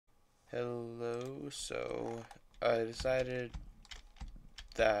Hello, so I decided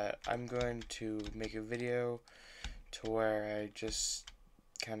that I'm going to make a video to where I just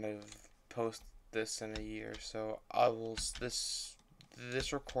kind of post this in a year. So this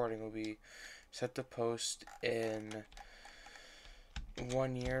recording will be set to post in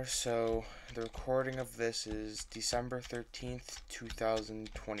 1 year. So the recording of this is December 13th,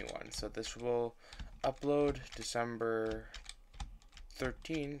 2021. So this will upload December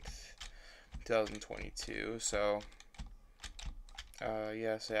 13th, 2022. So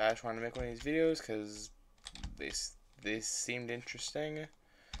yeah, so I just wanted to make one of these videos because they they seemed interesting,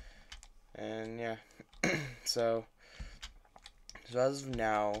 and yeah. so so as of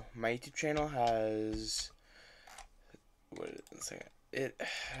now, my YouTube channel has it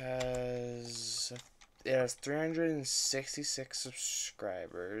has it has 366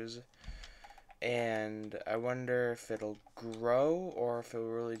 subscribers, and I wonder if it'll grow or if it'll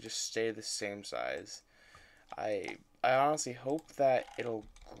really just stay the same size. I honestly hope that it'll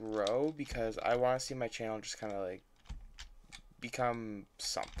grow because I want to see my channel just kind of like become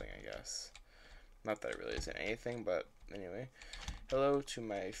something, I guess. Not that it really isn't anything, but anyway. Hello to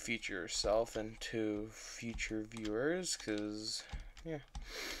my future self and to future viewers, because, yeah.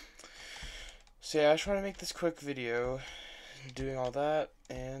 So yeah, I just want to make this quick video doing all that,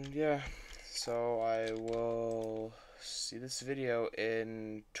 and yeah. So I will see this video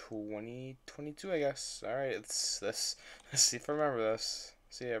in 2022, I guess. Alright, let's see if I remember this.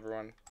 See you, everyone.